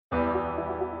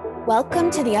Welcome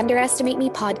to the Underestimate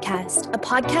Me podcast, a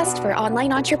podcast for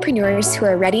online entrepreneurs who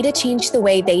are ready to change the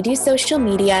way they do social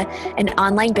media and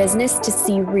online business to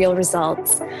see real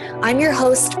results. I'm your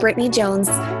host, Brittany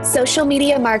Jones, social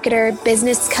media marketer,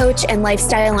 business coach, and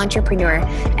lifestyle entrepreneur.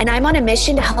 And I'm on a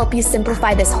mission to help you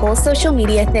simplify this whole social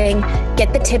media thing,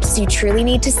 get the tips you truly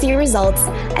need to see results,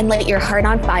 and light your heart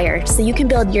on fire so you can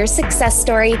build your success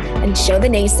story and show the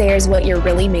naysayers what you're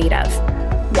really made of.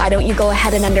 Why don't you go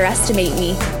ahead and underestimate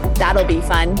me? That'll be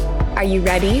fun. Are you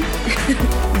ready?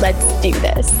 Let's do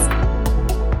this.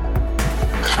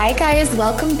 Hi guys,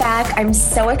 welcome back. I'm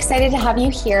so excited to have you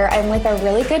here. I'm with a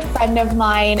really good friend of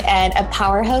mine and a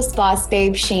powerhouse boss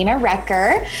babe, Shayna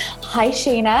Recker. Hi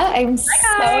Shayna, I'm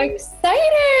so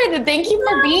excited. Thank you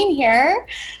for being here.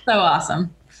 So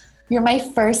awesome. You're my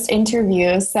first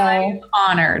interview, so I'm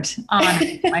honored,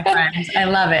 my friend. I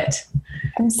love it.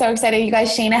 I'm so excited. You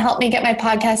guys, Shayna helped me get my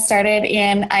podcast started,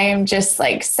 and I am just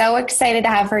like so excited to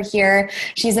have her here.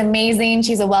 She's amazing.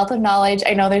 She's a wealth of knowledge.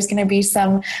 I know there's going to be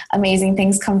some amazing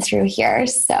things come through here.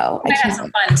 So I got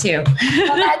some fun too.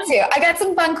 Well, that too. I got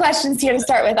some fun questions here to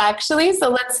start with, actually.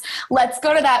 So let's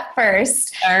go to that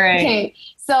first. All right. Okay.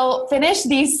 So finish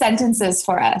these sentences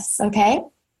for us. Okay.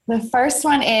 The first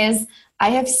one is, I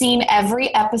have seen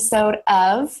every episode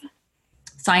of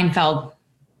Seinfeld.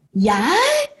 Yeah?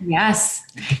 Yes.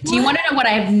 Do you want to know what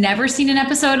I have never seen an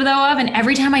episode though of? And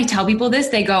every time I tell people this,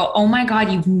 they go, oh my God,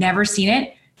 you've never seen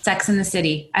it? Sex and the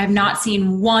City. I have not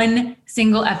seen one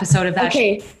single episode of that.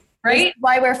 Okay. Show, right? That's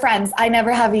why we're friends. I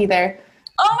never have either.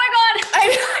 Oh my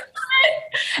God.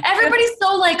 Everybody's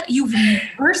so like, you've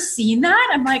never seen that?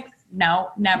 I'm like,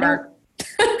 no, never.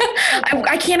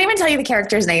 I can't even tell you the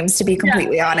characters' names, to be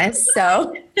completely honest.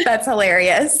 So that's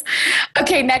hilarious.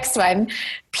 Okay, next one.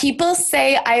 People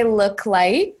say I look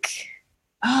like.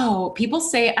 Oh, people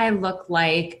say I look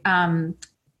like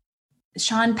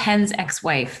Sean Penn's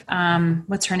ex-wife.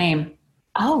 What's her name?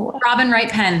 Oh, Robin Wright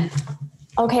Penn.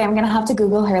 Okay, I'm going to have to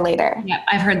Google her later. Yeah,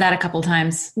 I've heard that a couple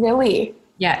times. Really?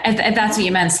 Yeah, if that's what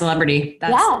you meant, celebrity.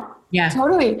 Yeah,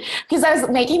 totally. Because I was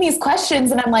making these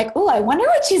questions and I'm like, oh, I wonder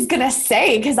what she's going to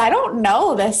say because I don't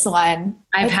know this one.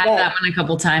 I've had that one a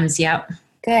couple times. Yep.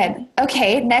 Good.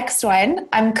 Okay, next one.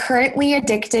 I'm currently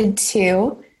addicted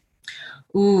to.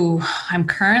 Ooh, I'm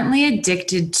currently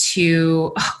addicted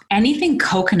to anything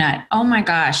coconut. Oh my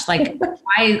gosh. Like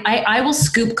I will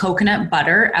scoop coconut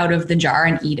butter out of the jar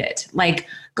and eat it. Like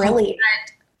really?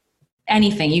 Coconut,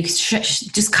 anything. You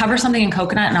just cover something in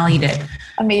coconut and I'll eat it.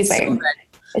 Amazing. So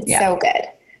it's so good.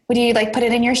 Would you like put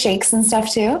it in your shakes and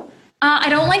stuff too? I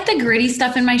don't like the gritty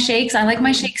stuff in my shakes. I like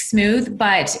my shakes smooth,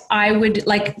 but I would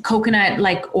like coconut,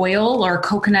 like oil or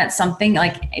coconut something,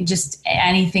 like just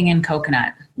anything in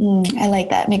coconut. I like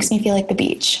that. Makes me feel like the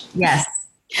beach. Yes.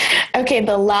 Okay.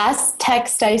 The last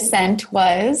text I sent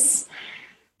was.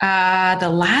 The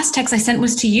last text I sent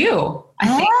was to you.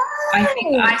 I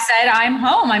think I said, I'm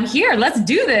home. I'm here. Let's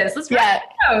do this. Let's write it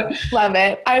out. Love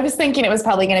it. I was thinking it was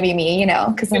probably going to be me,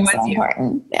 because I'm so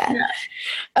important. Yeah.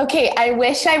 Okay. I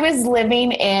wish I was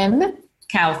living in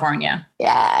California.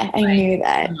 Yeah, I knew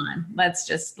that. Come on. Let's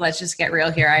just get real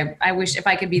here. I wish if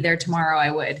I could be there tomorrow, I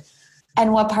would.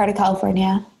 And what part of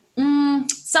California?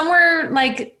 Somewhere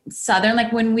like southern,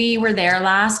 like when we were there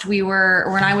last,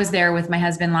 when I was there with my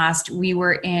husband last, we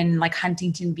were in like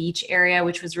Huntington Beach area,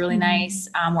 which was really nice.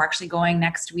 We're actually going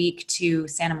next week to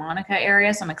Santa Monica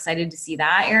area. So I'm excited to see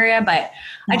that area, but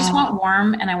I just want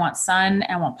warm and I want sun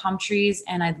and I want palm trees.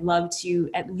 And I'd love to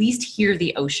at least hear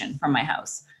the ocean from my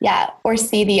house. Yeah. Or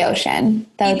see the ocean.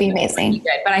 That would be amazing.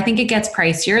 But I think it gets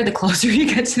pricier the closer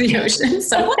you get to the ocean.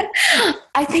 So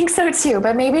I think so too,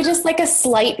 but maybe just like a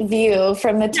slight view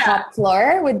from the top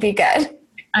floor would be good.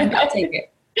 I'll take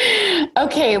it.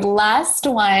 Okay. Last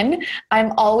one.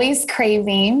 I'm always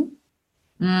craving.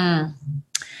 I'm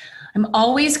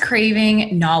always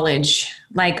craving knowledge.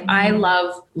 Like I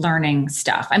love learning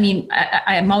stuff. I mean,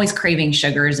 I'm always craving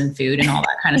sugars and food and all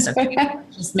that kind of stuff.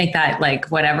 Just make that like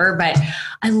whatever. But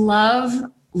I love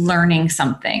learning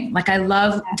something. Like I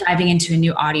love diving into a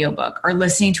new audiobook or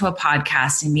listening to a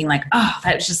podcast and being like, oh,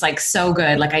 that was just like so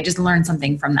good. Like I just learned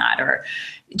something from that, or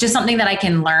just something that I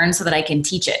can learn so that I can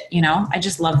teach it. I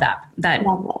just love that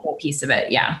whole piece of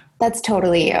it. Yeah. That's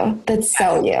totally you. That's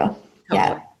so you. Totally.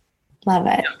 Yeah. Love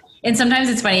it. And sometimes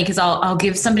it's funny because I'll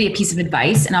give somebody a piece of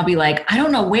advice and I'll be like, I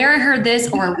don't know where I heard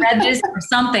this or read this or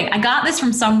something. I got this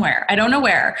from somewhere. I don't know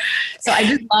where. So I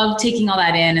just love taking all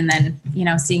that in and then,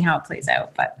 seeing how it plays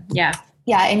out. But yeah.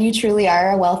 Yeah. And you truly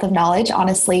are a wealth of knowledge.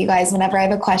 Honestly, you guys, whenever I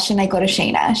have a question, I go to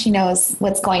Shayna. She knows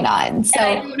what's going on. So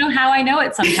and I don't know how I know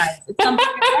it sometimes. It's something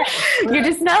you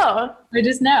just know. I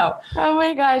just know. Oh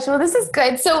my gosh. Well, this is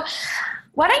good. So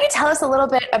Why don't you tell us a little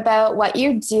bit about what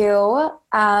you do,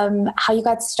 how you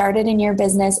got started in your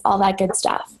business, all that good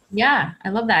stuff? Yeah, I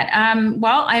love that.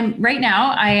 Well, I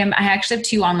actually have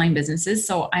 2 online businesses.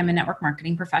 So I'm a network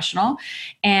marketing professional,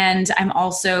 and I'm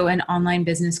also an online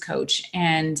business coach.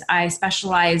 And I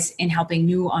specialize in helping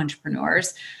new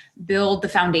entrepreneurs build the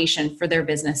foundation for their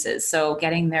businesses. So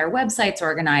getting their websites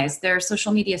organized, their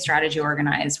social media strategy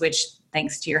organized, which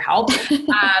thanks to your help,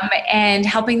 and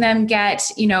helping them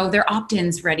get, their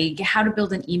opt-ins ready, how to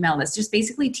build an email list, just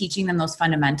basically teaching them those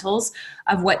fundamentals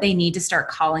of what they need to start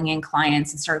calling in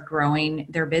clients and start growing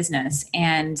their business.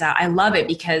 And I love it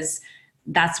because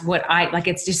that's what I like.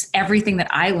 It's just everything that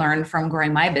I learned from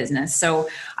growing my business. So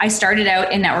I started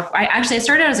out in network. I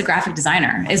started out as a graphic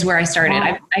designer is where I started.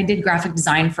 Wow. I did graphic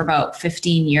design for about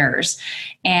 15 years,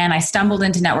 and I stumbled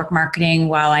into network marketing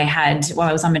while I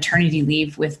was on maternity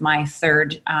leave with my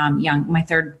third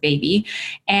baby.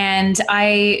 And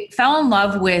I fell in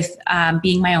love with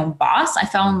being my own boss.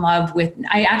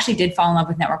 I actually did fall in love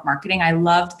with network marketing. I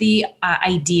loved the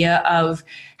idea of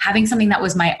having something that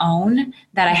was my own,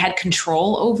 that I had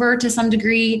control over to some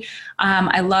degree.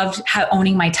 I loved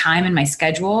owning my time and my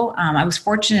schedule. I was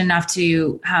fortunate enough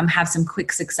to have some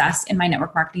quick success in my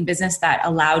network marketing business that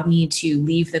allowed me to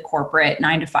leave the corporate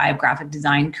 9-to-5 graphic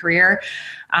design career.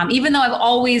 Even though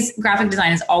graphic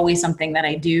design is always something that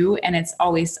I do. And it's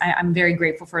always, I'm very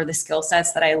grateful for the skill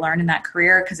sets that I learned in that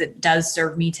career because it does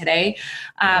serve me today.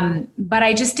 But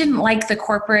I just didn't like the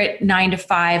corporate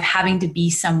 9-to-5, having to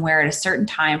be somewhere at a certain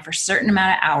time for a certain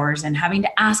amount of hours and having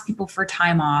to ask people for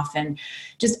time off and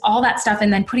just all that stuff.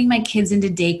 And then putting my kids into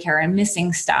daycare and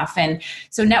missing stuff. And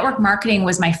so network marketing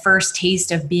was my first taste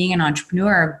of being an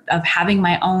entrepreneur, of having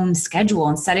my own schedule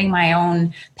and setting my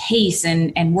own pace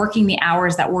and working the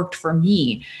hours that worked for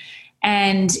me.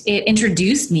 And it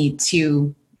introduced me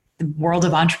to the world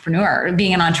of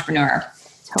being an entrepreneur.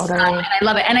 Totally. And I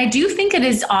love it. And I do think it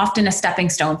is often a stepping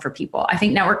stone for people. I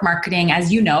think network marketing,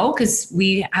 as you know, because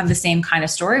we have the same kind of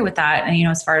story with that. And,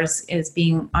 as far as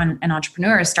being an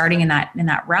entrepreneur, starting in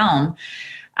that realm.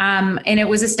 And it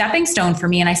was a stepping stone for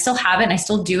me, and I still have it and I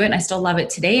still do it and I still love it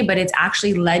today, but it's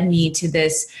actually led me to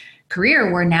this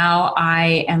career where now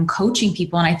I am coaching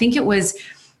people. And I think it was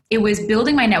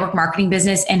building my network marketing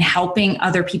business and helping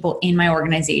other people in my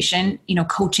organization,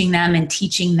 coaching them and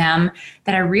teaching them,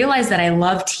 that I realized that I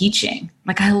love teaching.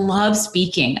 Like, I love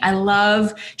speaking. I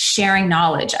love sharing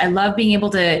knowledge. I love being able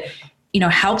to,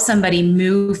 help somebody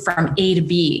move from A to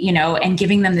B, and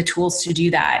giving them the tools to do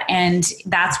that. And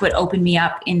that's what opened me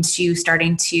up into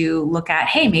starting to look at,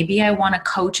 hey, maybe I want to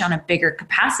coach on a bigger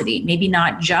capacity, maybe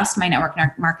not just my network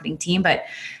marketing team, but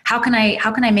how can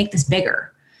I make this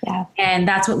bigger? Yeah. And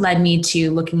that's what led me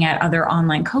to looking at other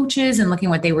online coaches and looking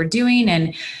what they were doing.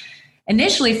 And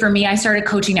initially for me, I started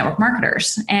coaching network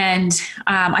marketers. And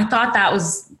I thought that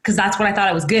was because that's what I thought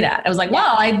I was good at. I was like,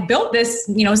 well, I built this,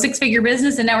 6-figure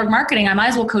business in network marketing. I might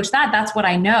as well coach that. That's what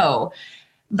I know.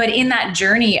 But in that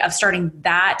journey of starting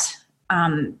that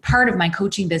part of my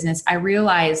coaching business, I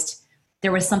realized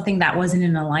there was something that wasn't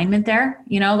in alignment there.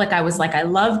 I was like, I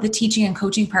love the teaching and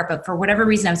coaching part, but for whatever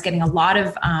reason, I was getting there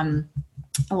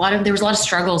was a lot of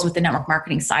struggles with the network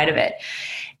marketing side of it.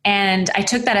 And I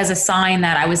took that as a sign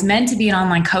that I was meant to be an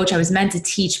online coach. I was meant to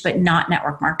teach, but not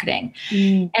network marketing.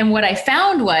 And what I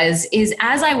found is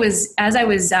as I was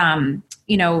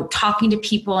talking to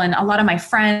people and a lot of my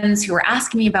friends who were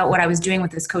asking me about what I was doing with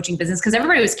this coaching business, because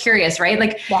everybody was curious, right?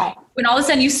 Like when all of a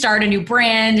sudden you start a new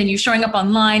brand and you're showing up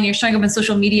online, you're showing up on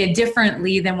social media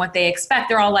differently than what they expect.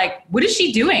 They're all like, what is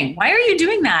she doing? Why are you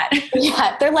doing that?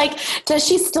 Yeah. They're like, does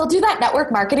she still do that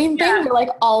network marketing thing? Yeah. They're like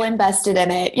all invested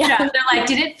in it. Yeah. They're like,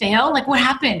 did it fail? Like, what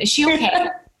happened? Is she okay?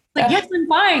 Like, yes, I'm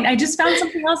fine. I just found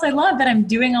something else I love that I'm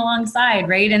doing alongside.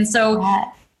 Right. And so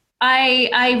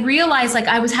I realized, like,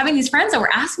 I was having these friends that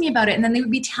were asking me about it, and then they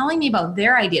would be telling me about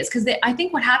their ideas. Because I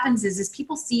think what happens is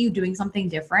people see you doing something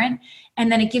different,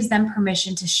 and then it gives them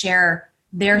permission to share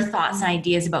their thoughts and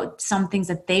ideas about some things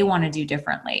that they want to do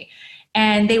differently.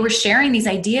 And they were sharing these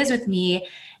ideas with me.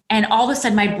 And all of a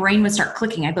sudden my brain would start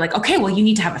clicking. I'd be like, okay, well, you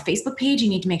need to have a Facebook page. You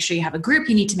need to make sure you have a group.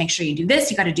 You need to make sure you do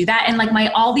this. You got to do that. And like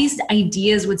all these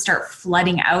ideas would start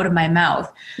flooding out of my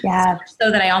mouth. Yeah. So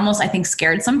that I think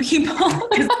scared some people.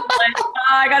 Like,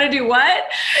 I got to do what?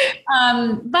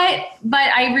 But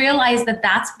I realized that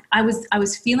I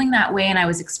was feeling that way, and I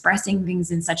was expressing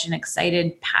things in such an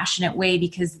excited, passionate way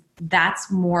because that's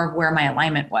more of where my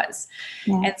alignment was.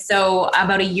 Yeah. And so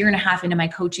about 1.5 years into my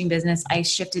coaching business, I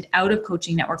shifted out of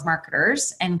coaching network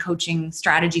marketers and coaching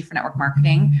strategy for network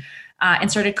marketing, and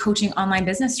started coaching online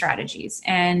business strategies.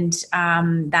 And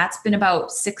that's been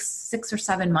about six or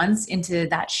 7 months into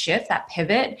that shift, that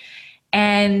pivot.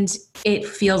 And it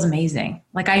feels amazing.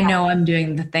 Like I know I'm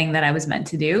doing the thing that I was meant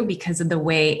to do because of the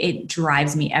way it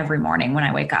drives me every morning when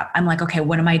I wake up. I'm like, okay,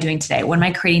 what am I doing today? What am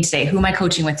I creating today? Who am I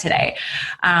coaching with today?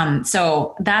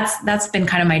 So that's been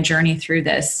kind of my journey through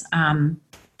this,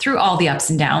 through all the ups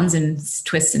and downs and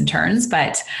twists and turns.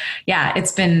 But yeah,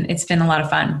 it's been a lot of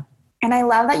fun. And I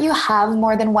love that you have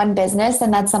more than one business.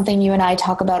 And that's something you and I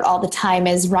talk about all the time,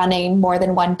 is running more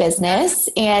than one business.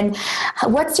 And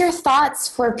what's your thoughts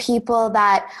for people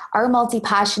that are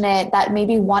multi-passionate, that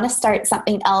maybe want to start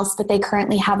something else, but they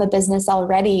currently have a business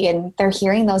already and they're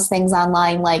hearing those things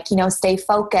online, like, stay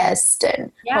focused?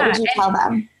 And what would you tell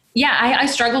them? Yeah, I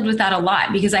struggled with that a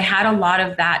lot because I had a lot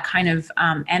of that kind of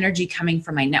energy coming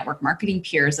from my network marketing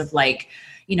peers of like,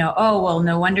 oh, well,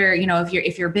 no wonder,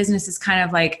 if your business is kind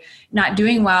of like not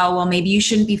doing well, maybe you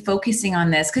shouldn't be focusing on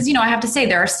this. Cause I have to say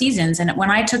there are seasons. And when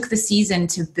I took the season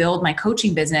to build my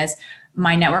coaching business,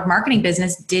 my network marketing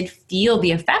business did feel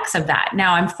the effects of that.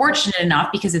 Now I'm fortunate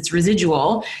enough because it's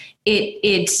residual.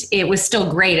 It was still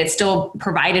great. It still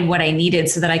provided what I needed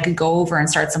so that I could go over and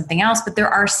start something else. But there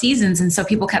are seasons. And so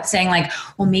people kept saying like,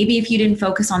 well, maybe if you didn't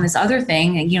focus on this other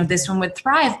thing, this one would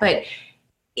thrive. But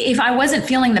if I wasn't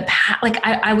feeling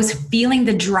I was feeling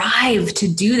the drive to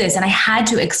do this and I had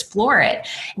to explore it.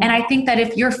 And I think that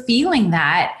if you're feeling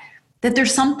that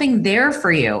there's something there for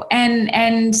you, and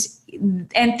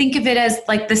think of it as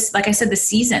like this, like I said, the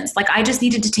seasons, like I just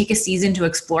needed to take a season to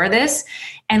explore this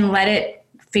and let it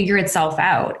figure itself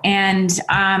out. And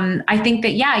I think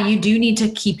that, you do need to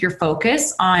keep your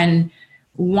focus on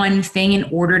one thing in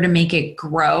order to make it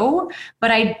grow.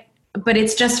 But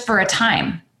it's just for a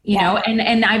time.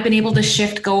 And I've been able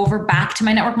to go over back to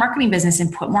my network marketing business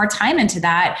and put more time into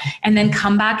that and then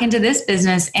come back into this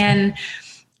business. And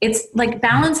it's like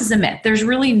balance is a myth. There's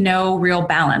really no real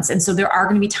balance. And so there are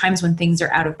going to be times when things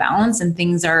are out of balance and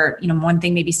things are, one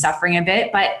thing may be suffering a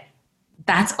bit, but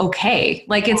that's okay.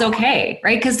 Like it's okay,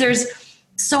 right? Because there's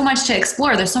so much to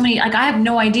explore. There's so many, like I have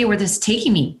no idea where this is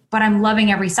taking me, but I'm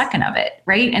loving every second of it,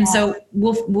 right? And so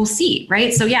we'll see,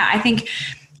 right? So I think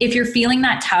if you're feeling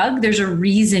that tug, there's a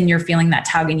reason you're feeling that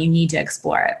tug and you need to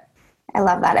explore it. I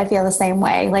love that. I feel the same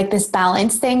way. Like this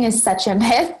balance thing is such a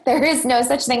myth. There is no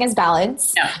such thing as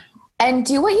balance. No. And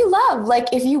do what you love. Like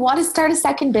if you want to start a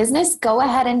second business, go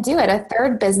ahead and do it. A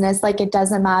third business, like it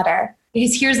doesn't matter.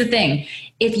 Because here's the thing.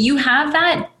 If you have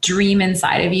that dream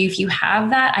inside of you, if you have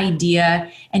that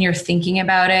idea and you're thinking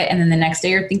about it, and then the next day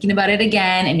you're thinking about it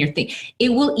again, and it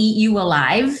will eat you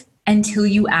alive until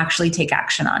you actually take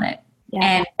action on it. Yeah.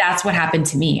 And that's what happened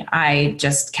to me. I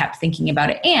just kept thinking about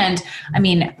it. And I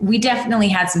mean, we definitely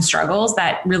had some struggles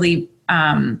that really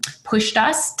pushed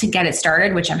us to get it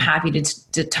started, which I'm happy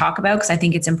to talk about because I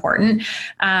think it's important.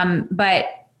 But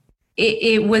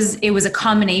it was a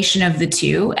combination of the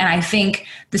two. And I think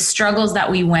the struggles that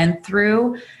we went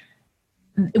through,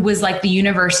 it was like the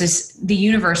universe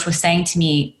was saying to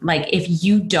me, like, if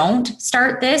you don't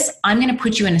start this, I'm going to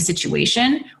put you in a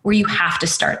situation where you have to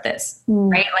start this,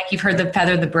 right? Like you've heard the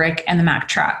feather, the brick, and the Mack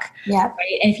truck. Yeah.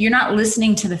 Right? And if you're not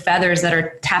listening to the feathers that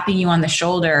are tapping you on the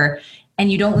shoulder,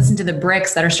 and you don't listen to the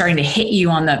bricks that are starting to hit you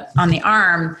on the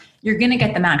arm, you're going to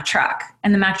get the Mack truck,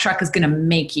 and the Mack truck is going to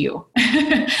make you,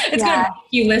 it's going to make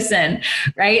you listen.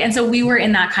 Right. And so we were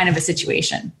in that kind of a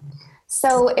situation.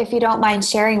 So if you don't mind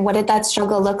sharing, what did that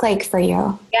struggle look like for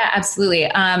you? Yeah, absolutely.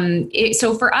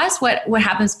 So for us, what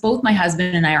happens, both my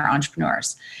husband and I are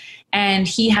entrepreneurs, and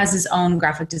he has his own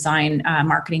graphic design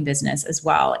marketing business as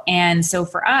well. And so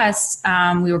for us,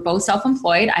 we were both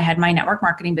self-employed. I had my network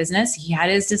marketing business. He had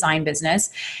his design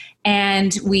business.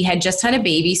 And we had just had a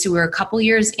baby. So we were a couple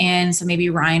years in. So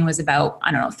maybe Ryan was about,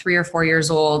 3 or 4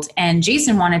 years old. And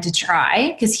Jason wanted to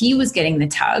try, because he was getting the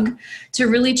tug, to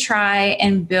really try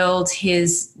and build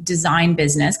his design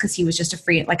business, because he was just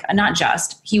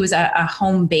he was a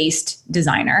home-based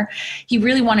designer. He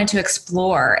really wanted to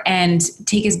explore and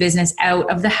take his business out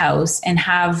of the house and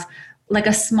have like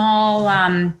a small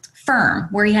firm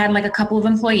where he had like a couple of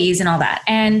employees and all that.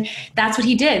 And that's what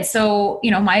he did. So,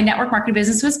 my network marketing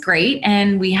business was great,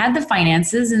 and we had the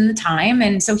finances and the time.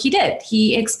 And so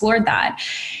he explored that.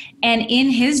 And in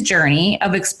his journey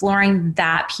of exploring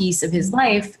that piece of his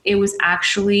life, it was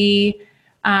actually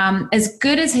as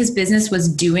good as his business was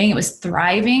doing. It was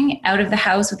thriving out of the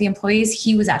house with the employees.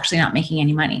 He was actually not making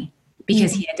any money,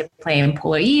 because he had to pay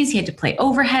employees, he had to pay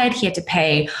overhead, he had to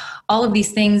pay all of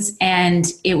these things,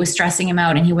 and it was stressing him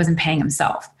out, and he wasn't paying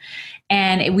himself.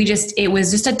 And it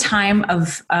was just a time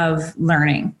of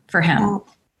learning for him. Oh.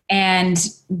 And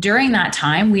during that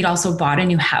time, we'd also bought a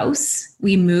new house.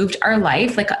 We moved our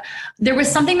life. There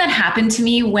was something that happened to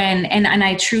me and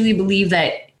I truly believe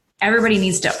that everybody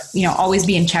needs to, always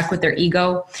be in check with their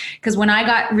ego. Because when I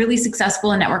got really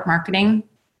successful in network marketing,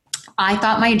 I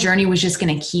thought my journey was just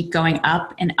going to keep going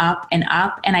up and up and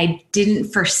up. And I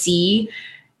didn't foresee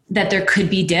that there could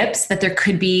be dips, that there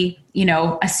could be,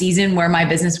 a season where my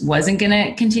business wasn't going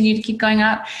to continue to keep going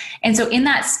up. And so in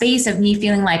that space of me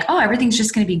feeling like, oh, everything's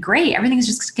just going to be great, everything's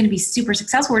just going to be super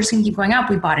successful, we're just going to keep going up.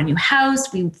 We bought a new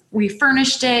house, we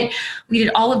refurnished it, we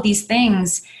did all of these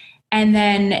things. And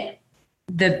then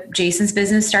Jason's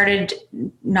business started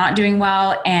not doing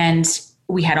well, and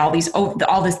we had all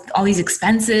these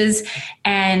expenses,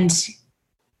 and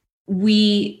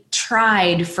we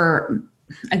tried for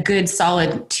a good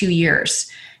solid 2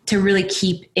 years to really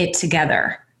keep it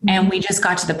together. And we just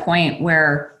got to the point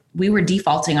where we were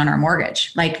defaulting on our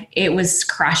mortgage. Like, it was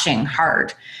crashing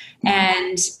hard.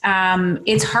 And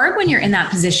it's hard when you're in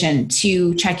that position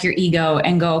to check your ego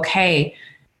and go, okay,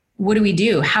 what do we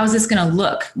do? How's this going to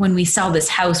look when we sell this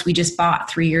house we just bought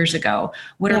 3 years ago?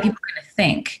 What are people going to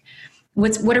think?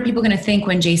 What are people going to think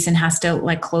when Jason has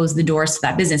to close the doors to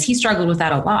that business? He struggled with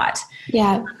that a lot.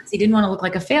 Yeah. He didn't want to look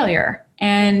like a failure.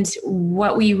 And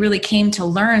what we really came to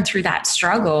learn through that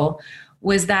struggle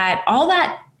was that all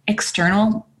that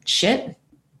external shit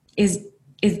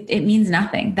it means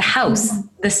nothing. The house,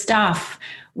 the stuff,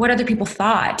 what other people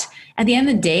thought. At the end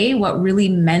of the day, what really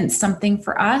meant something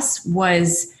for us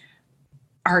was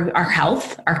our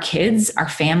health, our kids, our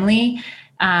family,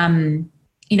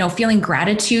 feeling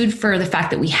gratitude for the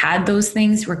fact that we had those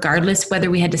things, regardless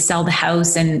whether we had to sell the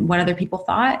house and what other people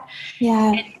thought.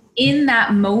 Yeah. And in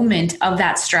that moment of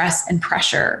that stress and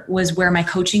pressure was where my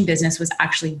coaching business was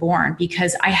actually born,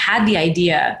 because I had the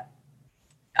idea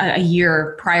a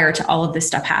year prior to all of this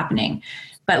stuff happening,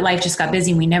 but life just got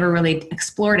busy and we never really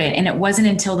explored it. And it wasn't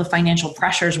until the financial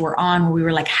pressures were on where we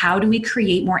were like, how do we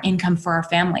create more income for our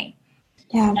family?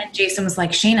 Yeah. And Jason was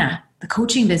like, Shayna, the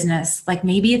coaching business,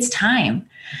 maybe it's time.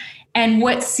 And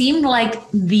what seemed like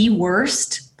the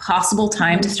worst possible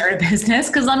time to start a business,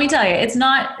 because let me tell you,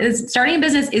 starting a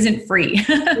business isn't free.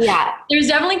 Yeah. There's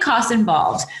definitely costs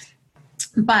involved,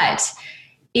 but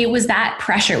it was that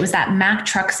pressure. It was that Mack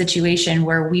truck situation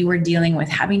where we were dealing with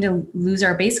having to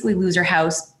basically lose our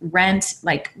house, rent,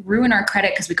 ruin our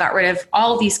credit because we got rid of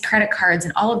all of these credit cards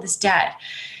and all of this debt.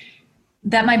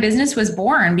 That my business was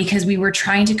born because we were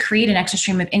trying to create an extra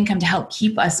stream of income to help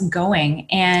keep us going.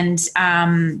 And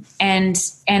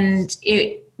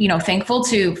it, thankful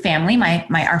to family,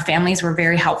 our families were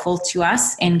very helpful to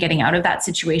us in getting out of that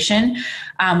situation.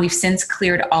 We've since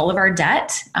cleared all of our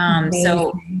debt.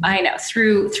 So I know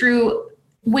through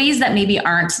ways that maybe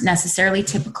aren't necessarily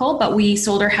typical, but we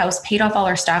sold our house, paid off all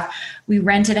our stuff. We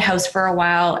rented a house for a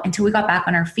while until we got back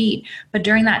on our feet. But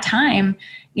during that time,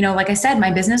 like I said,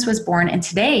 my business was born. And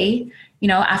today,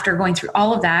 after going through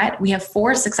all of that, we have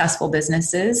 4 successful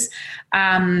businesses.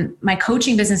 My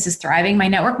coaching business is thriving. My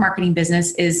network marketing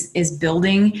business is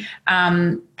building.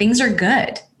 Things are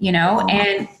good,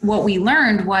 and what we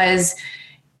learned was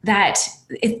that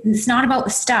it's not about the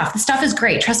stuff. The stuff is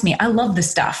great. Trust me. I love the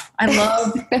stuff. I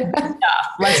love the stuff.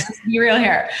 Let's just be real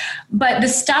here. But the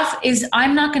stuff is,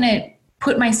 I'm not going to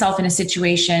put myself in a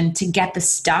situation to get the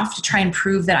stuff to try and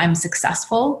prove that I'm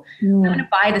successful. I'm going to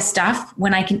buy the stuff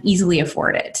when I can easily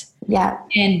afford it. Yeah.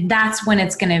 And that's when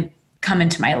it's going to come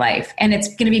into my life. And it's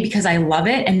going to be because I love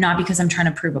it and not because I'm trying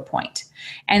to prove a point.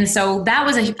 And so that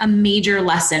was a major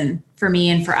lesson for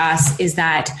me and for us, is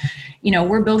that,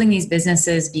 we're building these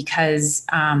businesses because,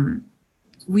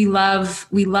 we love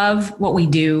what we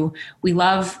do. We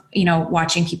love,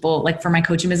 watching people, for my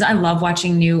coaching business, I love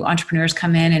watching new entrepreneurs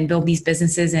come in and build these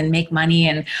businesses and make money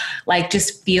and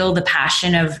just feel the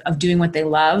passion of doing what they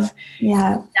love.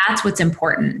 Yeah. That's what's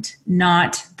important,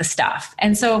 not the stuff.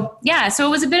 And so, so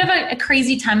it was a bit of a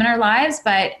crazy time in our lives,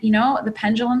 but the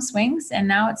pendulum swings and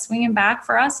now it's swinging back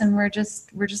for us, and we're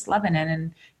just loving it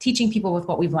and teaching people with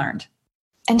what we've learned.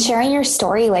 And sharing your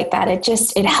story like that,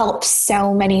 it helps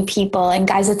so many people. And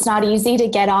guys, it's not easy to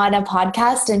get on a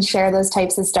podcast and share those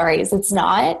types of stories. It's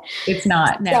not.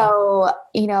 No. So,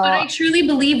 but I truly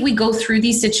believe we go through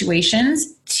these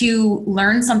situations to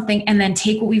learn something and then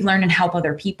take what we've learned and help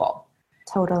other people.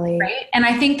 Totally. Right. And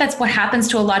I think that's what happens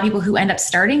to a lot of people who end up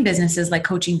starting businesses like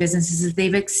coaching businesses, is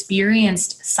they've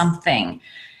experienced something.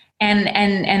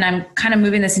 And I'm kind of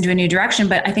moving this into a new direction,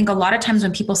 but I think a lot of times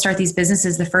when people start these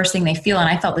businesses, the first thing they feel, and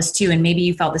I felt this too, and maybe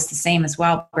you felt this the same as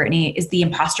well, Brittany, is the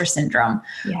imposter syndrome.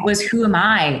 Yes. Was who am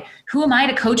I? Who am I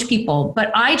to coach people?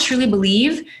 But I truly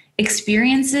believe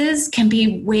experiences can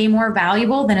be way more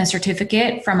valuable than a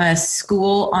certificate from a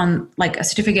school on a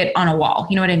certificate on a wall.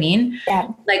 You know what I mean? Yeah.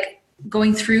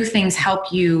 Going through things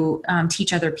help you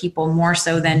teach other people more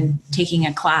so than taking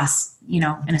a class in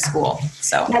a school.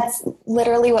 So that's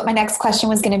literally what my next question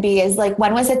was going to be, is like,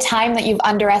 when was a time that you've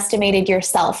underestimated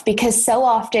yourself? Because so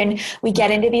often we get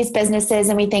into these businesses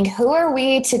and we think, who are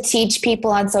we to teach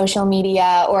people on social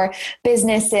media or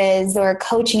businesses or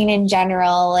coaching in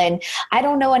general? And I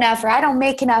don't know enough, or I don't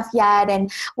make enough yet.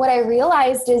 And what I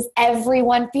realized is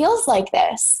everyone feels like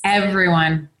this.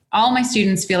 Everyone. All my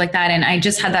students feel like that. And I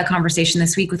just had that conversation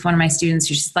this week with one of my students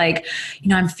who's just like,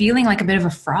 I'm feeling like a bit of a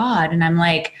fraud. And I'm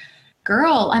like,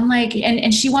 girl,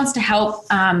 and she wants to help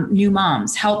new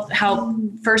moms, help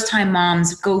first-time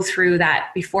moms go through that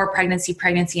before pregnancy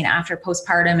and after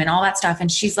postpartum and all that stuff. And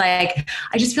she's like,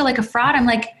 I just feel like a fraud. I'm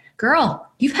like, girl,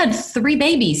 you've had 3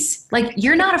 babies. Like,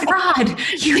 you're not a fraud.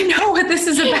 You know what this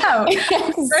is about.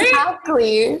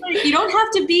 Exactly. Right? You don't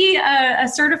have to be a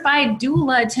certified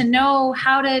doula to know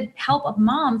how to help a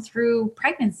mom through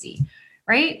pregnancy,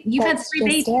 right? You've had 3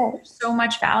 babies. There's so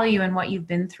much value in what you've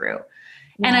been through.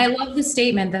 Yeah. And I love the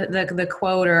statement, the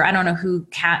quote, or I don't know who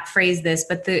phrased this,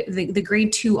 but the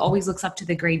grade 2 always looks up to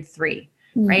the grade 3.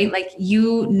 Right? Like,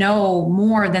 you know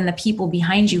more than the people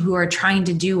behind you who are trying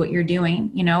to do what you're doing,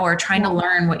 or trying to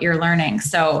learn what you're learning.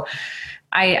 So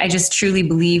I just truly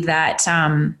believe that,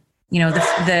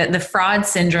 the fraud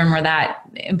syndrome or that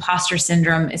imposter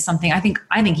syndrome is something I think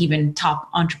even top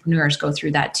entrepreneurs go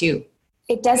through that too.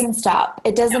 It doesn't stop.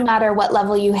 It doesn't matter what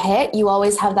level you hit. You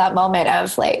always have that moment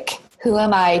of like, who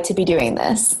am I to be doing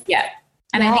this? Yeah.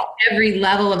 And I think every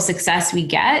level of success we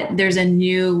get, there's a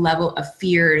new level of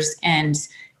fears and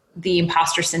the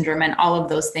imposter syndrome and all of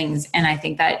those things. And I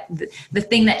think that the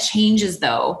thing that changes,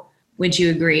 though, would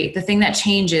you agree? The thing that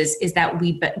changes is that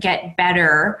we get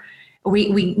better.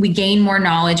 We gain more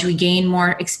knowledge, we gain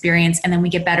more experience, and then we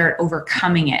get better at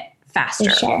overcoming it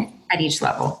faster at each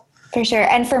level. For sure.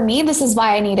 And for me, this is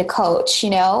why I need a coach,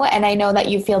 and I know that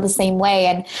you feel the same way.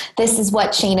 And this is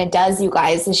what Shayna does, you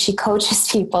guys, is she coaches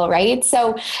people, right?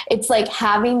 So it's like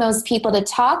having those people to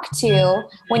talk to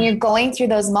when you're going through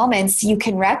those moments, you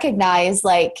can recognize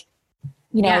like,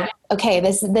 okay,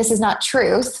 this is not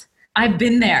truth. I've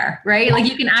been there, right? Like,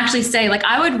 you can actually say, like,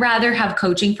 I would rather have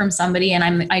coaching from somebody.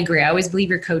 And I agree. I always believe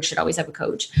your coach should always have a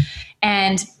coach.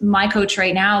 And my coach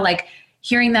right now, like,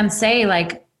 hearing them say,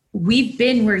 like, we've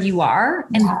been where you are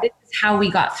and this is how we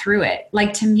got through it.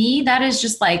 Like, to me, that is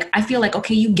just like, I feel like,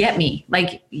 okay, you get me,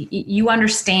 like you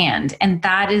understand. And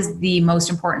that is the most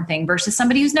important thing versus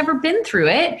somebody who's never been through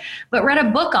it, but read a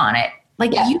book on it.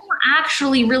 Like, you don't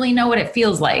actually really know what it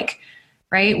feels like,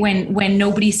 right? When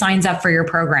nobody signs up for your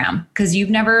program because you've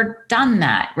never done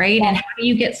that, right? And how do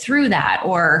you get through that?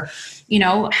 Or,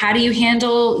 how do you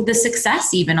handle the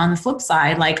success even on the flip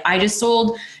side? Like, I just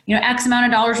sold, X amount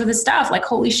of dollars worth of stuff. Like,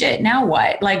 holy shit, now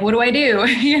what? Like, what do I do?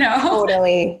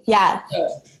 Totally. Yeah.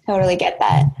 Totally get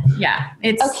that. Yeah.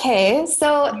 Okay.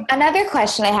 So another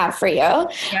question I have for you.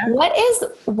 Yeah. What is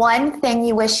one thing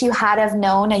you wish you had have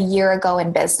known a year ago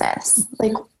in business?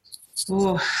 Like,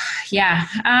 yeah.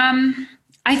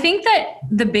 I think that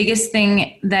the biggest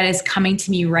thing that is coming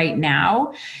to me right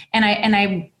now, and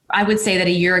I would say that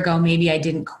a year ago, maybe I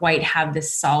didn't quite have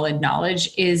this solid knowledge,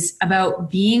 is about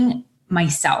being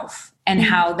myself and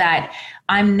how that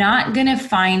I'm not going to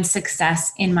find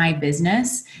success in my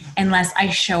business unless I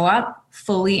show up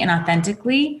fully and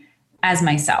authentically as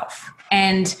myself.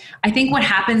 And I think what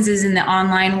happens is in the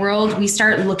online world, we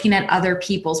start looking at other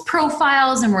people's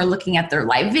profiles and we're looking at their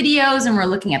live videos and we're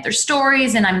looking at their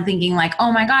stories. And I'm thinking like,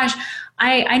 oh my gosh,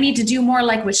 I need to do more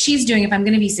like what she's doing if I'm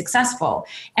going to be successful.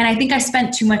 And I think I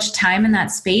spent too much time in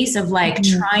that space of like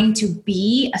trying to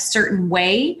be a certain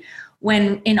way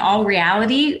when in all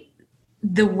reality,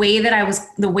 the way that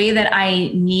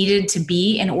I needed to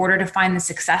be in order to find the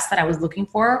success that I was looking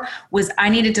for was I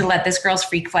needed to let this girl's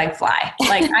freak flag fly.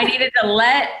 Like, I needed to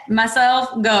let myself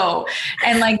go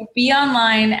and like be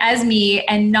online as me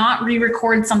and not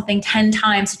re-record something 10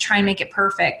 times to try and make it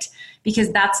perfect,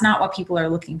 because that's not what people are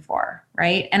looking for.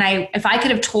 Right. And if I could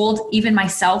have told even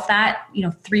myself that,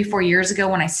 3-4 years ago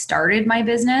when I started my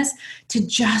business, to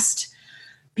just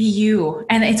be you,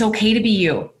 and it's okay to be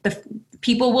you.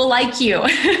 People will like you.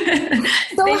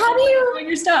 So how do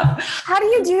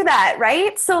you do that?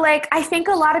 Right. So like, I think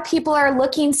a lot of people are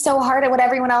looking so hard at what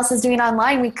everyone else is doing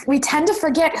online. We tend to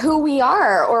forget who we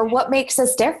are or what makes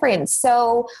us different.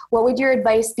 So what would your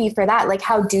advice be for that? Like,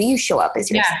 how do you show up as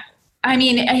yourself? Yeah. I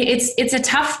mean, it's a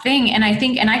tough thing. And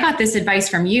I got this advice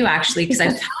from you actually, because I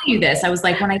was telling you this. I was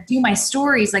like, when I do my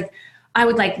stories, like, I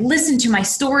would like listen to my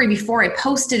story before I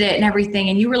posted it and everything.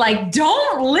 And you were like,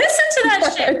 don't listen to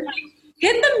that shit. Like,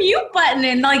 hit the mute button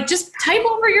and like just type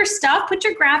over your stuff, put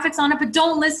your graphics on it, but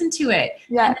don't listen to it.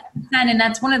 Yeah. And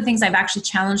that's one of the things I've actually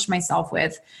challenged myself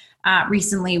with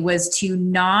recently, was to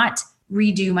not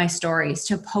redo my stories,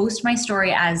 to post my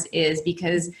story as is,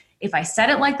 because if I said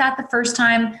it like that the first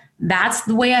time, that's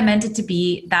the way I meant it to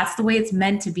be. That's the way it's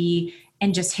meant to be.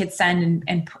 And just hit send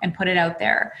and put it out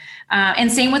there.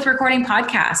 And same with recording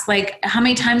podcasts. Like how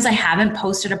many times I haven't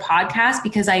posted a podcast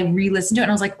because I re-listened to it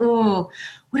and I was like, oh,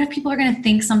 what if people are going to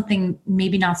think something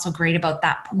maybe not so great about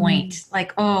that point?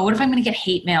 Like, oh, what if I'm going to get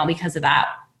hate mail because of that?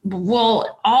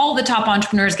 Well, all the top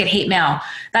entrepreneurs get hate mail.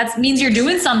 That means you're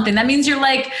doing something. That means you're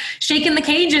like shaking the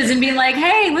cages and being like,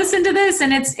 hey, listen to this.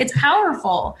 And it's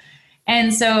powerful.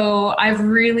 And so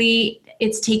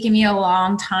it's taken me a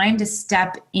long time to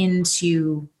step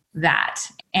into that.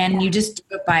 And you just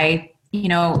do it by,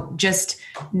 just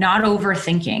not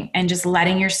overthinking and just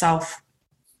letting yourself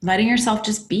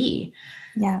just be.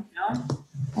 Yeah.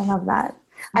 I love that.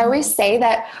 I always say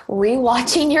that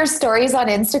rewatching your stories on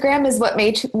Instagram is what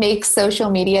makes social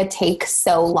media take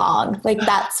so long. Like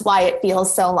that's why it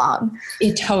feels so long.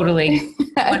 It totally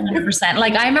 100%.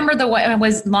 Like I remember when I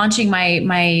was launching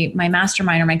my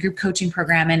mastermind or my group coaching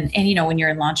program, and when you're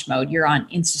in launch mode, you're on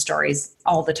Insta stories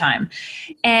all the time.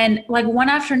 And like one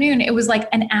afternoon, it was like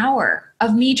an hour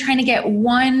of me trying to get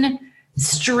one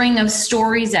string of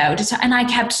stories out, and I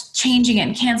kept changing it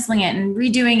and canceling it and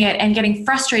redoing it and getting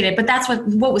frustrated. But that's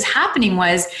what was happening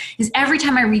is every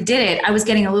time I redid it, I was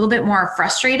getting a little bit more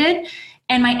frustrated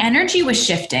and my energy was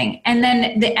shifting. And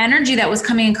then the energy that was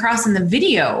coming across in the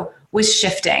video was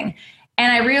shifting.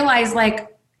 And I realized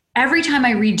like every time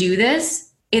I redo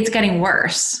this, it's getting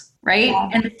worse. Right. Yeah.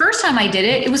 And the first time I did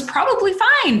it, it was probably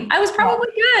fine. I was probably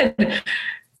good.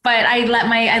 But I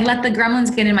let the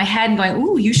gremlins get in my head and going,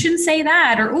 ooh, you shouldn't say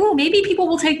that. Or, ooh, maybe people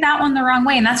will take that one the wrong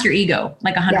way. And that's your ego,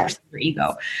 like 100% your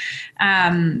ego.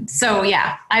 So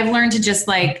yeah, I've learned to just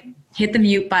like hit the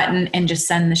mute button and just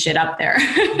send the shit up there.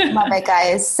 Love it,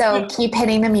 guys. So keep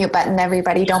hitting the mute button,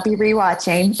 everybody. Don't be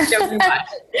rewatching. Don't rewatch.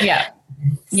 Yeah.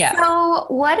 Yeah. So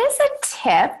what is a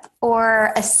tip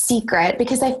or a secret?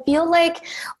 Because I feel like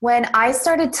when I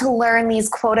started to learn these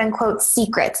quote unquote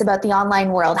secrets about the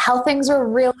online world, how things are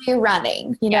really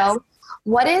running, know,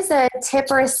 what is a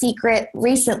tip or a secret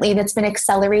recently that's been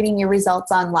accelerating your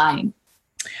results online?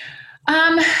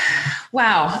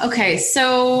 Wow. Okay.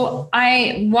 So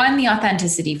one, the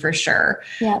authenticity for sure.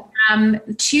 Yeah.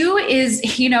 Two is,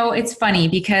 it's funny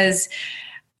because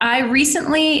I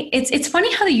recently, it's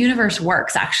funny how the universe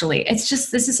works, actually. This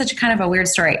is such a kind of a weird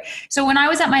story. So when I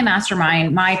was at my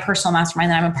mastermind, my personal mastermind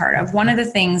that I'm a part of, one of the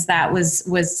things that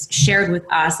was shared with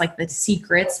us, like the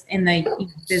secrets in the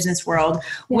business world,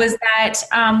 was that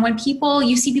when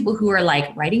you see people who are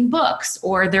like writing books,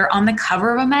 or they're on the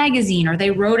cover of a magazine, or they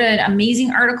wrote an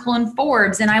amazing article in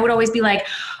Forbes, and I would always be like,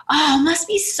 oh, it must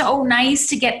be so nice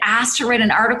to get asked to write an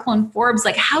article in Forbes.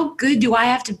 Like, how good do I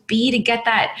have to be to get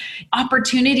that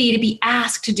opportunity to be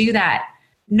asked to do that?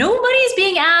 Nobody's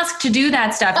being asked to do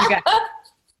that stuff, you guys.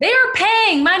 They are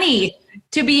paying money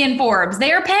to be in Forbes.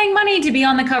 They are paying money to be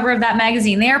on the cover of that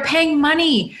magazine. They are paying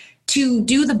money to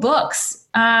do the books.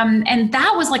 And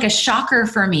that was like a shocker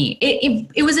for me.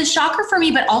 It was a shocker for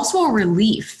me, but also a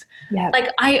relief. Yeah. Like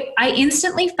I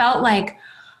instantly felt like,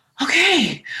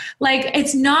 okay, like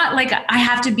it's not like I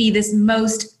have to be this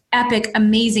most epic,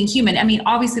 amazing human. I mean,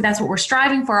 obviously that's what we're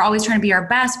striving for, always trying to be our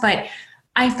best, but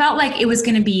I felt like it was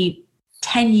going to be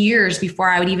 10 years before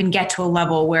I would even get to a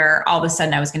level where all of a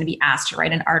sudden I was going to be asked to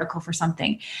write an article for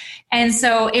something. And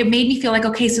so it made me feel like,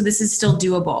 okay, so this is still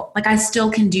doable. Like I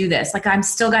still can do this. Like I'm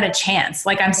still got a chance.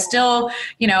 Like I'm still,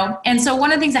 and so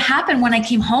one of the things that happened when I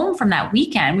came home from that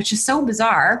weekend, which is so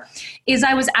bizarre, is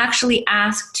I was actually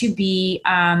asked to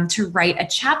to write a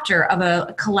chapter of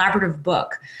a collaborative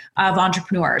book of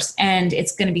entrepreneurs. And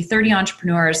it's going to be 30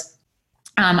 entrepreneurs.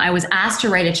 I was asked to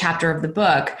write a chapter of the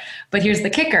book, but here's the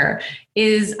kicker,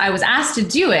 is I was asked to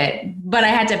do it, but I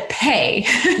had to pay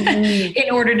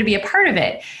in order to be a part of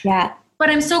it. Yeah.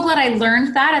 But I'm so glad I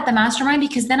learned that at the mastermind,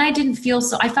 because then I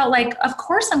felt like, of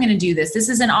course I'm going to do this. This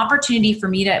is an opportunity for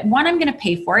me I'm going to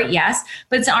pay for it. Yes.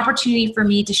 But it's an opportunity for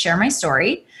me to share my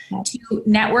story, to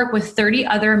network with 30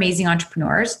 other amazing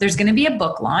entrepreneurs. There's going to be a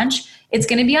book launch. It's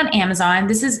going to be on Amazon.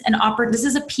 This is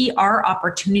a PR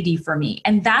opportunity for me.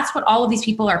 And that's what all of these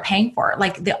people are paying for.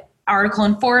 Like the article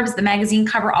in Forbes, the magazine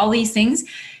cover, all these things,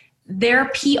 they're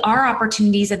PR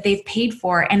opportunities that they've paid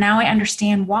for. And now I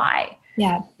understand why.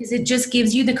 Yeah. Because it just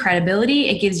gives you the credibility.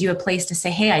 It gives you a place to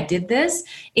say, hey, I did this.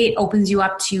 It opens you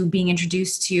up to being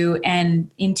introduced to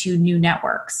and into new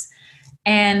networks.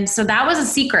 And so that was a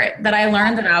secret that I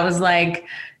learned, that I was like,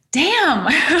 Damn.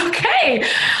 Okay.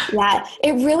 Yeah.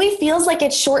 It really feels like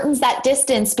it shortens that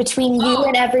distance between you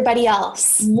and everybody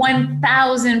else.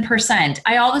 1000%.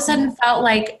 I all of a sudden felt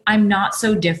like I'm not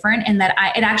so different, and that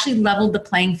it actually leveled the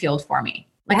playing field for me.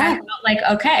 Like I felt like,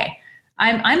 okay,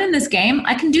 I'm in this game.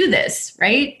 I can do this.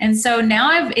 Right. And so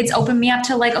now it's opened me up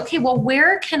to like, okay, well,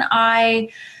 where can I,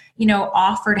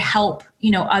 offer to help,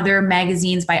 other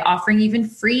magazines by offering even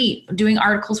free, doing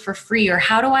articles for free, or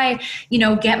how do I,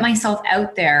 get myself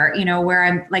out there, where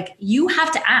I'm like, you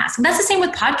have to ask. And that's the same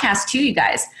with podcasts too, you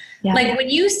guys. Yeah. Like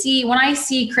when I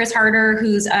see Chris Harder,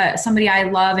 who's somebody I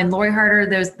love, and Lori Harder,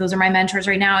 those are my mentors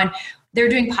right now. And they're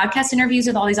doing podcast interviews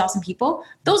with all these awesome people.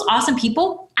 Those awesome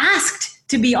people asked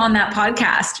to be on that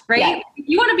podcast, right? Yeah. If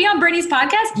you want to be on Brittany's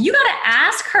podcast, you got to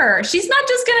ask her. She's not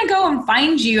just going to go and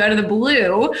find you out of the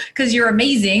blue because you're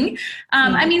amazing.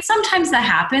 I mean, sometimes that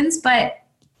happens, but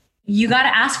you got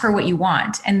to ask for what you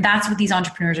want. And that's what these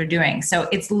entrepreneurs are doing. So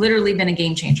it's literally been a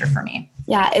game changer for me.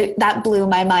 Yeah, that blew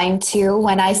my mind too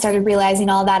when I started realizing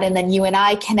all that. And then you and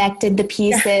I connected the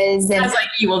pieces. And I was like,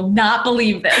 you will not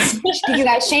believe this. You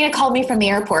guys, Shayna called me from the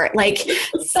airport. Like,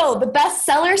 so the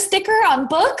bestseller sticker on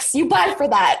books, you buy for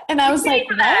that. And I was like,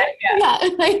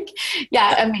 what?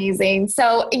 Yeah, amazing.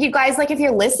 So you guys, like, if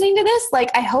you're listening to this,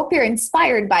 like, I hope you're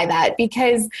inspired by that,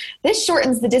 because this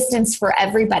shortens the distance for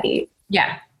everybody.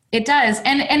 Yeah. It does.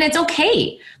 And it's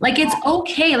okay. Like, it's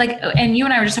okay. Like, and you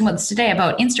and I were just talking about this today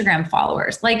about Instagram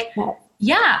followers. Like,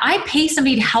 yeah, I pay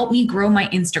somebody to help me grow my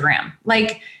Instagram.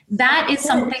 Like, that is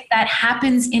something that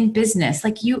happens in business.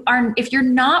 Like, if you're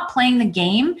not playing the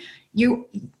game, you're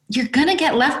going to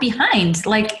get left behind.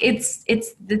 Like, it's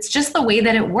just the way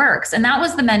that it works. And that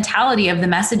was the mentality of the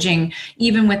messaging,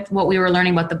 even with what we were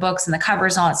learning about the books and the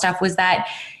covers and all that stuff, was that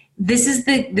this is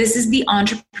the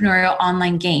entrepreneurial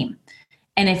online game.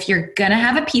 And if you're going to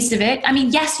have a piece of it, I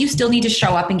mean, yes, you still need to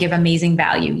show up and give amazing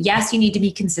value. Yes, you need to be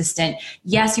consistent.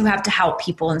 Yes, you have to help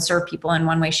people and serve people in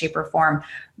one way, shape, or form.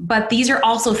 But these are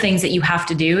also things that you have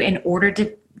to do in order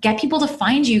to get people to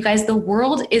find you. Guys, the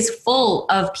world is full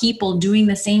of people doing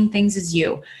the same things as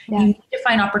you. Yeah. You need to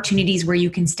find opportunities where you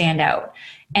can stand out.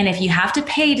 And if you have to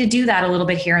pay to do that a little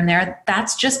bit here and there,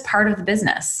 that's just part of the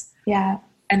business. Yeah.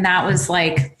 And that was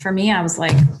like, for me, I was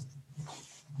like,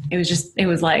 it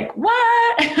was like, what?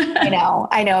 I know.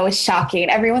 It was shocking.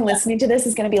 Everyone listening to this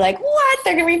is going to be like, what?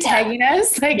 They're going to be tagging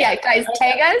us. Like, yeah, guys,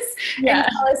 tag us and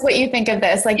tell us what you think of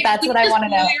this. Like, that's what I want to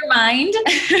know. Your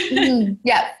mind.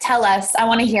 Yeah. Tell us. I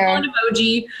want to hear. An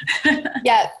emoji.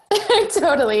 Yeah,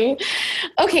 totally.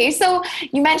 Okay. So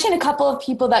you mentioned a couple of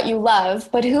people that you love,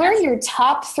 but who are your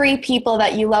top 3 people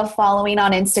that you love following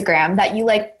on Instagram that you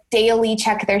like daily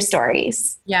check their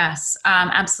stories? Yes,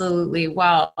 absolutely.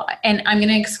 Well, and I'm going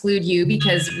to exclude you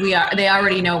because they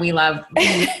already know we love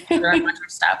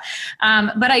stuff.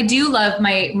 But I do love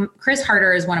Chris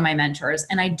Harder is one of my mentors,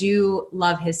 and I do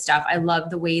love his stuff. I love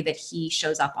the way that he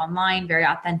shows up online, very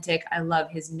authentic. I love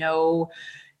his no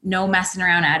messing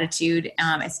around attitude.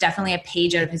 It's definitely a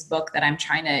page out of his book that I'm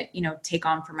trying to, take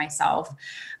on for myself.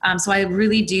 So I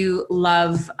really do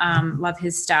love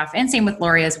his stuff, and same with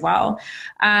Lori as well.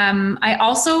 I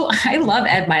love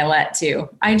Ed Mylett too.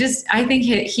 I think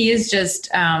he is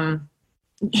just, him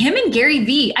and Gary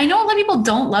Vee. I know a lot of people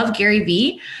don't love Gary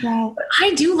Vee, but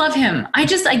I do love him. I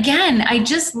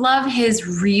just love his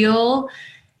real,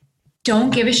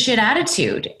 don't give a shit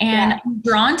attitude. And I'm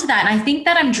drawn to that. And I think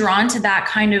that I'm drawn to that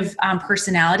kind of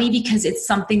personality because it's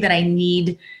something that I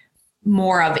need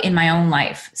more of in my own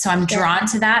life. So I'm drawn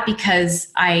to that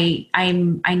because I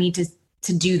need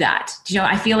to do that.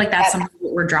 I feel like that's something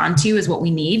that we're drawn to, is what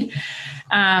we need.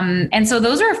 And so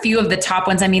those are a few of the top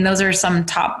ones. I mean, those are some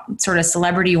top sort of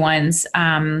celebrity ones.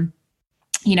 I'm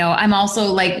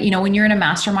also like, when you're in a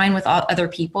mastermind with other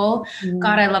people,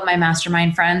 God, I love my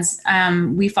mastermind friends.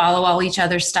 We follow all each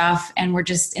other's stuff and we're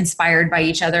just inspired by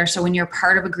each other. So when you're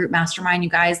part of a group mastermind, you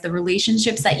guys, the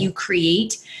relationships that you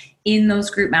create in those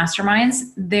group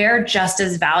masterminds, they're just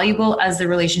as valuable as the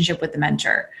relationship with the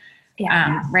mentor.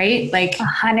 Yeah. Right? Like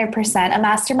 100%. A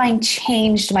mastermind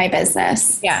changed my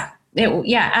business. Yeah.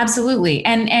 Absolutely.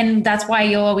 And that's why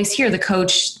you'll always hear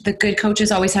the good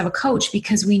coaches always have a coach,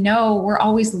 because we know we're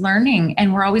always learning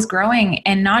and we're always growing,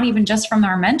 and not even just from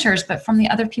our mentors, but from the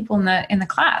other people in the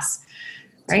class.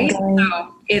 Right. Totally.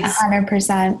 So it's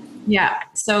 100%. Yeah.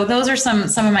 So those are some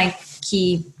of my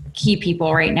key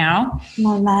people right now.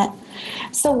 Love that.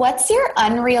 So what's your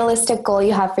unrealistic goal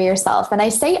you have for yourself? And I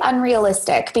say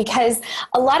unrealistic because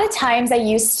a lot of times I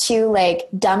used to like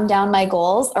dumb down my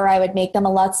goals, or I would make them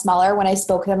a lot smaller when I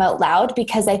spoke them out loud,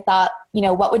 because I thought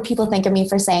what would people think of me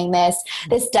for saying this?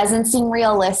 This doesn't seem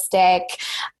realistic.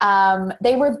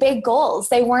 They were big goals.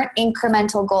 They weren't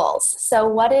incremental goals. So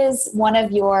what is one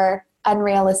of your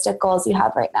unrealistic goals you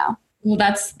have right now? Well,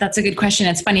 that's a good question.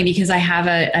 It's funny because I have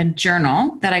a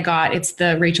journal that I got. It's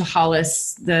the Rachel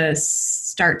Hollis, the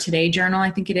Start Today journal, I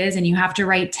think it is. And you have to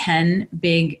write 10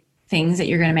 big things that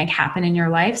you're going to make happen in your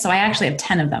life. So I actually have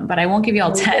 10 of them, but I won't give you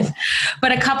all 10.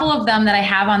 But a couple of them that I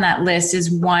have on that list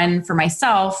is one for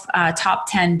myself, top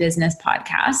 10 business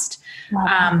podcast.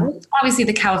 Wow. Obviously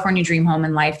the California dream home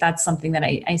in life, that's something that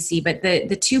I see. But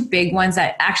the two big ones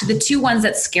the two ones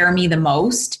that scare me the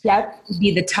most would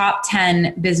be the top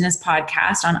 10 business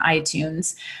podcast on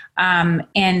iTunes,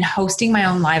 and hosting my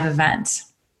own live event.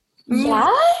 Yeah?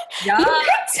 You could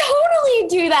totally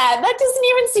do that. That doesn't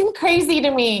even seem crazy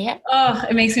to me. Oh,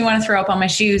 it makes me want to throw up on my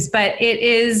shoes, but it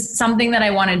is something that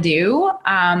I want to do.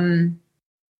 I'm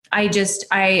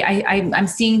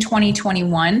seeing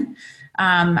 2021.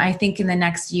 I think in the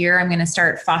next year, I'm going to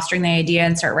start fostering the idea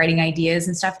and start writing ideas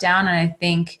and stuff down. And I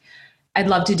think I'd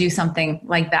love to do something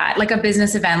like that, like a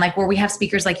business event, like where we have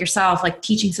speakers like yourself, like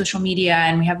teaching social media,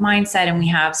 and we have mindset and we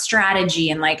have strategy,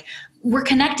 and like we're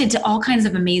connected to all kinds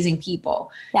of amazing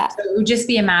people. Yeah. So it would just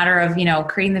be a matter of,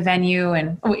 creating the venue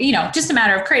and, just a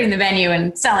matter of creating the venue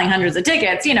and selling hundreds of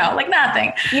tickets, like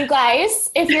nothing. You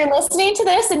guys, if you're listening to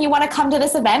this and you want to come to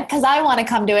this event, because I want to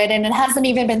come to it and it hasn't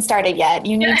even been started yet,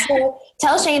 you need to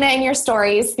tell Shayna in your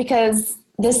stories, because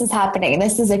this is happening.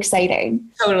 This is exciting.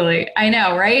 Totally. I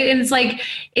know. Right. And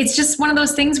it's just one of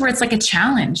those things where it's like a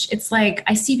challenge. It's like,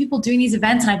 I see people doing these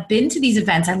events and I've been to these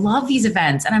events. I love these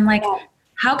events. And I'm like,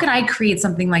 how could I create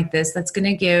something like this that's going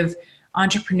to give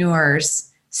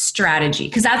entrepreneurs strategy?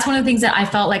 Because that's one of the things that I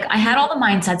felt like I had all the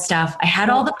mindset stuff. I had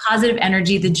all the positive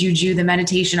energy, the juju, the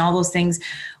meditation, all those things.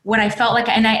 What I felt like,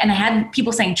 and I had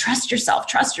people saying, trust yourself,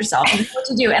 and what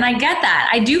to do. And I get that.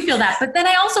 I do feel that. But then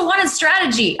I also wanted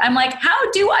strategy. I'm like, how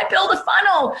do I build a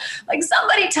funnel? Like,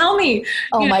 somebody tell me.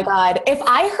 Oh my God. If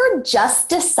I heard just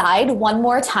decide one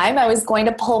more time, I was going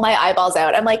to pull my eyeballs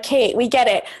out. I'm like, Kate, we get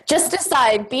it. Just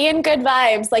decide, be in good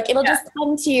vibes. Like, it'll just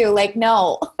come to you. Like,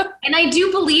 no. And I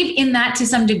do believe in that to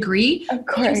some degree. Of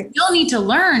course. You still need to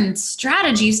learn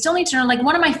strategy. You still need to learn, like,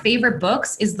 one of my favorite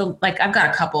books is I've got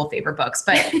a couple of favorite books,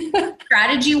 but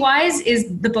strategy wise is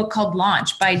the book called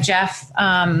Launch by Jeff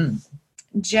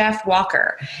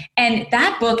Walker. And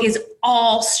that book is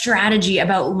all strategy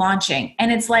about launching. And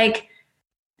it's like,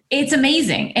 it's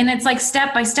amazing. And it's like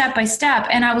step by step by step.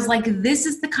 And I was like, this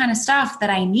is the kind of stuff that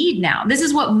I need now. This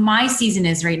is what my season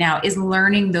is right now, is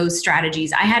learning those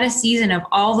strategies. I had a season of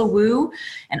all the woo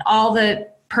and all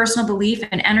the personal belief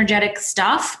and energetic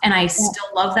stuff. And I still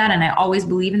love that. And I always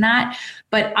believe in that.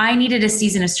 But I needed a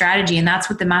season of strategy. And that's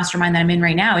what the mastermind that I'm in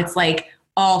right now. It's like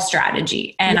all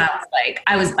strategy. And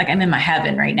I was like, I'm in my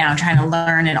heaven right now, trying to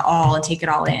learn it all and take it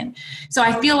all in. So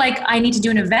I feel like I need to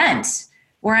do an event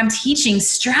where I'm teaching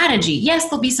strategy. Yes,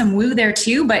 there'll be some woo there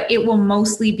too, but it will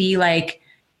mostly be like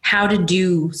how to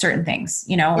do certain things,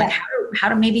 like how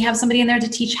to maybe have somebody in there to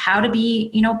teach how to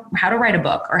be, how to write a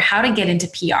book or how to get into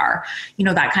PR,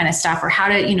 that kind of stuff, or how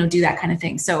to, do that kind of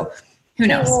thing. So who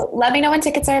knows? So let me know when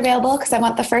tickets are available, because I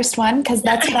want the first one, because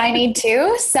that's what I need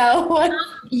too. So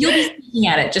you'll be speaking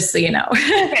at it, just so you know.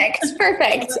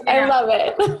 Perfect. I love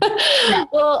it.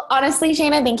 Well, honestly,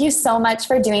 Shayna, thank you so much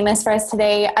for doing this for us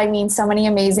today. I mean, so many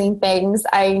amazing things.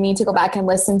 I need to go back and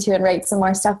listen to and write some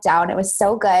more stuff down. It was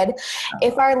so good.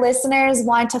 If our listeners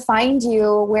want to find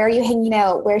you, where are you hanging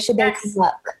out? Where should they come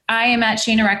up? I am at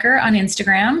Shayna Recker on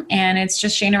Instagram, and it's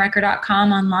just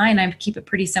shaynarecker.com online. I keep it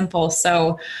pretty simple.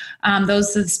 So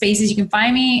those are the spaces you can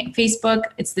find me. Facebook,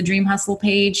 it's the Dream Hustle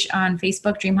page on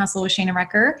Facebook, Dream Hustle with Shayna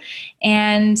Recker.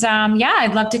 And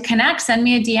I'd love to connect. Send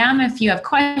me a DM if you have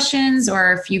questions,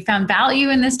 or if you found value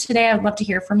in this today. I'd love to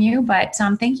hear from you. But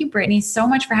thank you, Brittany, so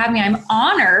much for having me. I'm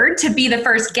honored to be the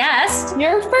first guest.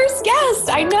 Your first guest.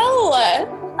 I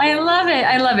know. I love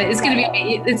it. It's going to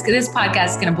be, this podcast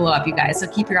is going to blow up, you guys. So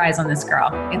keep your eyes on this girl.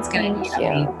 It's going to be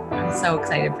amazing. I'm so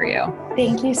excited for you.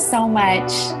 Thank you so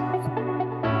much.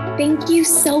 Thank you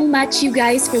so much, you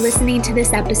guys, for listening to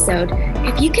this episode.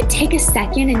 If you could take a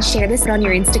second and share this on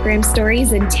your Instagram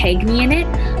stories and tag me in it,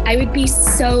 I would be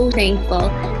so thankful.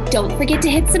 Don't forget to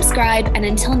hit subscribe. And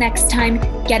until next time,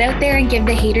 get out there and give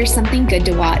the haters something good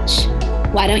to watch.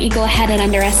 Why don't you go ahead and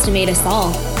underestimate us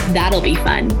all? That'll be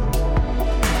fun.